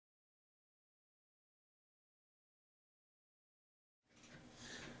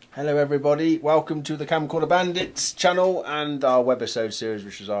Hello everybody, welcome to the Camcorder Bandits channel and our Webisode series,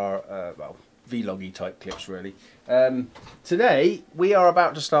 which is our well, vloggy type clips really. Today we are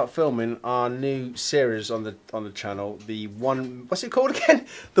about to start filming our new series on the channel, the what's it called again?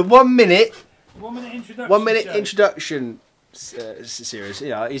 The 1 minute introduction series.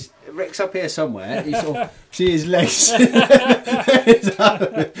 Yeah, Rick's up here somewhere. He's sort of, see his legs.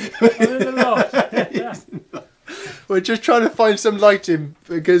 We're just trying to find some lighting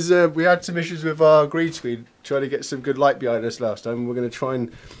because we had some issues with our green screen trying to get some good light behind us last time. We're going to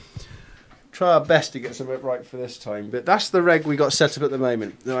try our best to get some of it right for this time. But that's the rig we got set up at the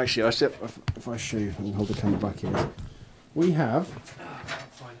moment. No, actually, if I show you, I can hold the camera back here. We have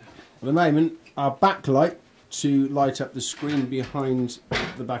at the moment our backlight to light up the screen behind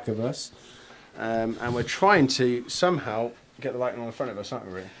the back of us, and we're trying to somehow get the lighting on the front of us, aren't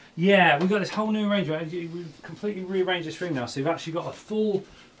we, Rick? Yeah, we've got this whole new arrangement. We've completely rearranged this room now, so we've actually got a full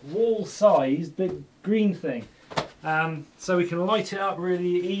wall-sized big green thing. So we can light it up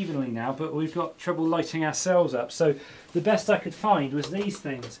really evenly now, but we've got trouble lighting ourselves up. So the best I could find was these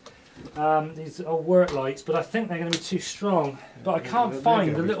things. These are work lights, but I think they're going to be too strong. But I can't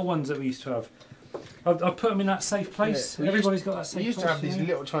find the little ones that we used to have. I've put them in that safe place. Yeah, everybody's got that safe place. You used to have these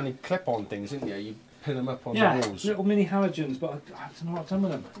little tiny clip-on things, didn't you? You pin them up on the walls. Little mini halogens, but I don't know what I've done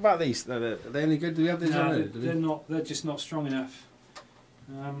with them. What about these? Are they any good? Do we have these on there? They're not. They're just not strong enough.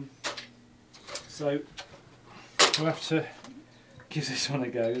 So we'll have to give this one a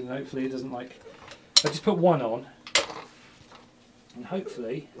go, and hopefully it doesn't like. I just put one on, and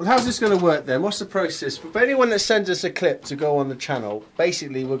hopefully. Well, how's this going to work then? What's the process? For anyone that sends us a clip to go on the channel,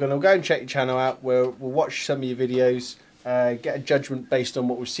 basically we're going to go and check your channel out. We'll watch some of your videos. Get a judgment based on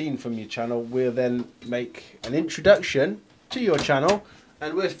what we've seen from your channel. We'll then make an introduction to your channel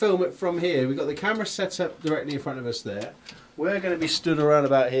and we'll film it from here. We've got the camera set up directly in front of us there. We're going to be stood around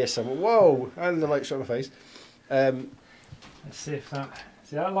about here somewhere. Whoa! And the light shot on my face. Let's see if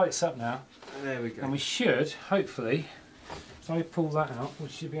that lights up now. There we go. And we should, hopefully, if I pull that out, we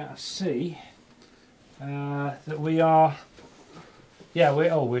should be able to see that we are. Yeah,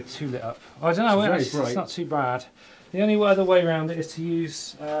 we're too lit up. I don't know. It's not too bad. The only other way around it is to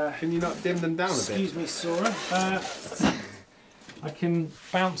use... can you not dim them down a bit? Excuse me, Sora. I can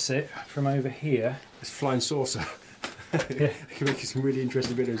bounce it from over here. It's flying saucer. Yeah. We can make some really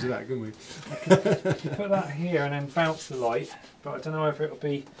interesting videos of that, couldn't we? I can put that here and then bounce the light, but I don't know whether it'll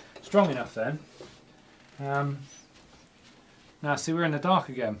be strong enough then. Now, see, we're in the dark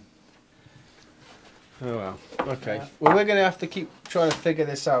again. Oh well, okay. Well, we're going to have to keep trying to figure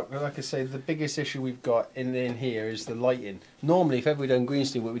this out. Like I say, the biggest issue we've got in here is the lighting. Normally, if ever we've done green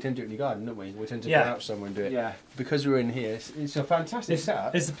screen, we tend to do it in the garden, don't we? We tend to go out somewhere and do it. Yeah. Because we're in here, it's a fantastic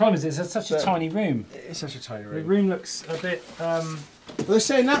setup. The problem is it's such a tiny room. It's such a tiny room. The room looks a bit... Well, they're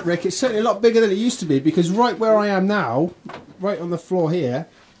saying that, Rick, it's certainly a lot bigger than it used to be, because right where I am now, right on the floor here,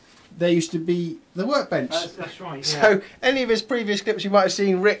 there used to be the workbench. That's right, yeah. So, any of his previous clips you might have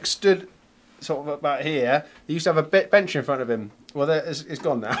seen, Rick stood sort of about here. He used to have a bench in front of him. Well, it's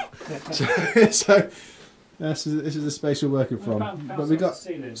gone now. So this is the space we're working from. But we've got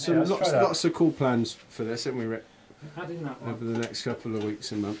some lots of cool plans for this, haven't we, Rick? Over the next couple of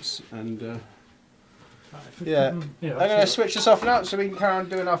weeks and months. And yeah, I'm going to switch this off now so we can carry on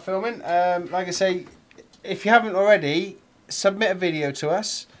doing our filming. Like I say, if you haven't already, submit a video to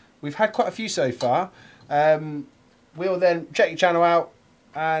us. We've had quite a few so far. We'll then check your channel out,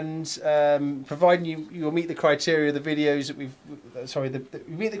 and providing you'll meet the criteria of the videos that we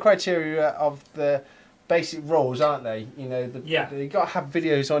meet the criteria of the basic rules, aren't they? You know, you've got to have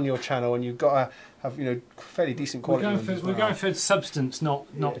videos on your channel, and you've got to have fairly decent quality. We're going for substance, not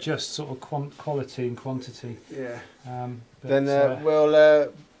just sort of quality and quantity. Yeah. Then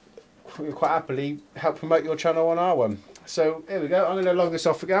we'll quite happily help promote your channel on our one. So here we go. I'm going to log this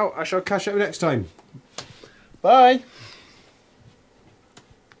off again. I shall catch up next time. Bye.